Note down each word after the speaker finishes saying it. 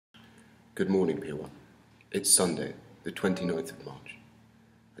Good morning, Pier 1. It's Sunday, the 29th of March,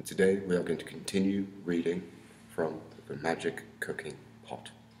 and today we are going to continue reading from The Magic Cooking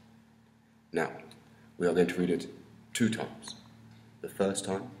Pot. Now, we are going to read it 2 times. The first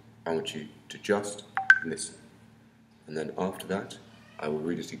time, I want you to just listen, and then after that, I will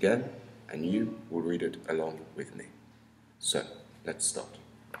read it again, and you will read it along with me. So, let's start.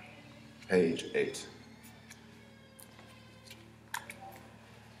 Page 8.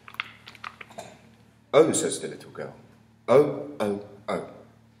 "Oh," says the little girl. "Oh, oh, oh."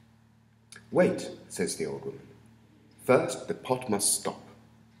 "Wait," says the old woman. "First the pot must stop."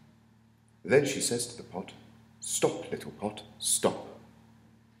 Then she says to the pot, "Stop, little pot, stop."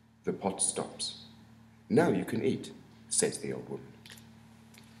 The pot stops. "Now you can eat," says the old woman.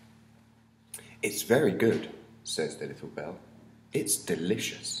 "It's very good," says the little girl. "It's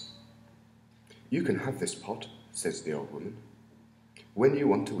delicious." "You can have this pot," says the old woman. "When you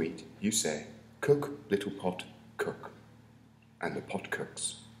want to eat, you say, 'Cook, little pot, cook,' and the pot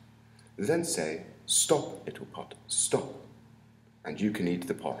cooks. Then say, 'Stop, little pot, stop,' and you can eat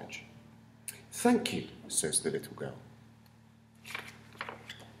the porridge." "Thank you," says the little girl.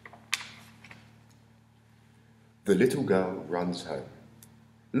 The little girl runs home.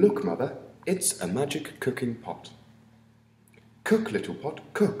 "Look, mother, it's a magic cooking pot." "Cook, little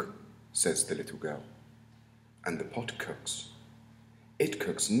pot, cook," says the little girl, and the pot cooks. It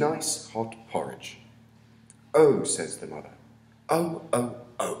cooks nice hot porridge. "Oh," says the mother. "Oh, oh,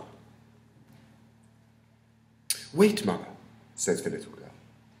 oh." "Wait, mother," says the little girl.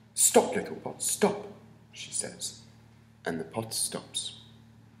 "Stop, little pot, stop," she says, and the pot stops.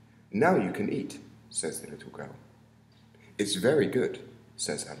 "Now you can eat," says the little girl. "It's very good,"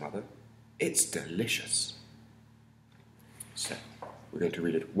 says her mother. "It's delicious." So, we're going to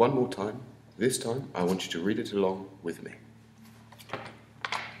read it one more time. This time, I want you to read it along with me.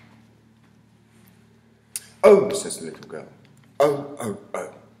 "Oh," says the little girl. "Oh, oh,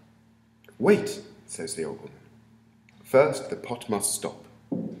 oh." "Wait," says the old woman. "First the pot must stop."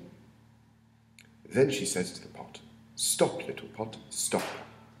 Then she says to the pot, "Stop, little pot, stop."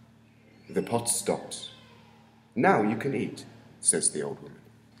 The pot stops. "Now you can eat," says the old woman.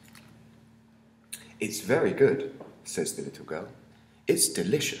 "It's very good," says the little girl. "It's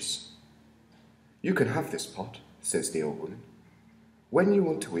delicious." "You can have this pot," says the old woman. "When you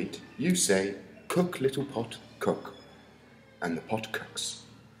want to eat, you say, 'Cook, little pot, cook,' and the pot cooks.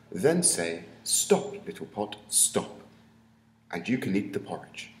 Then say, 'Stop, little pot, stop,' and you can eat the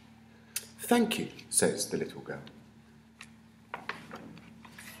porridge." "Thank you," says the little girl.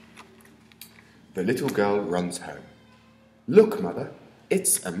 The little girl runs home. "Look, mother,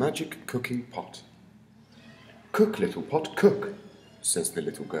 it's a magic cooking pot." "Cook, little pot, cook," says the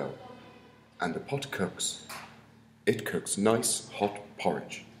little girl, and the pot cooks. It cooks nice hot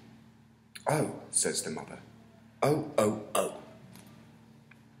porridge. "Oh," says the mother. "Oh, oh, oh."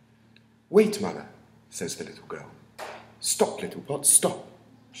 "Wait, mother," says the little girl. "Stop, little pot, stop,"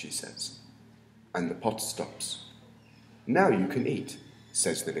 she says, and the pot stops. "Now you can eat,"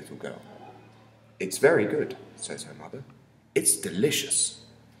 says the little girl. "It's very good," says her mother. "It's delicious."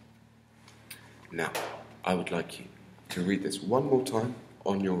 Now, I would like you to read this one more time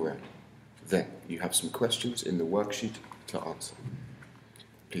on your own. Then you have some questions in the worksheet to answer.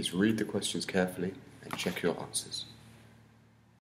 Please read the questions carefully and check your answers.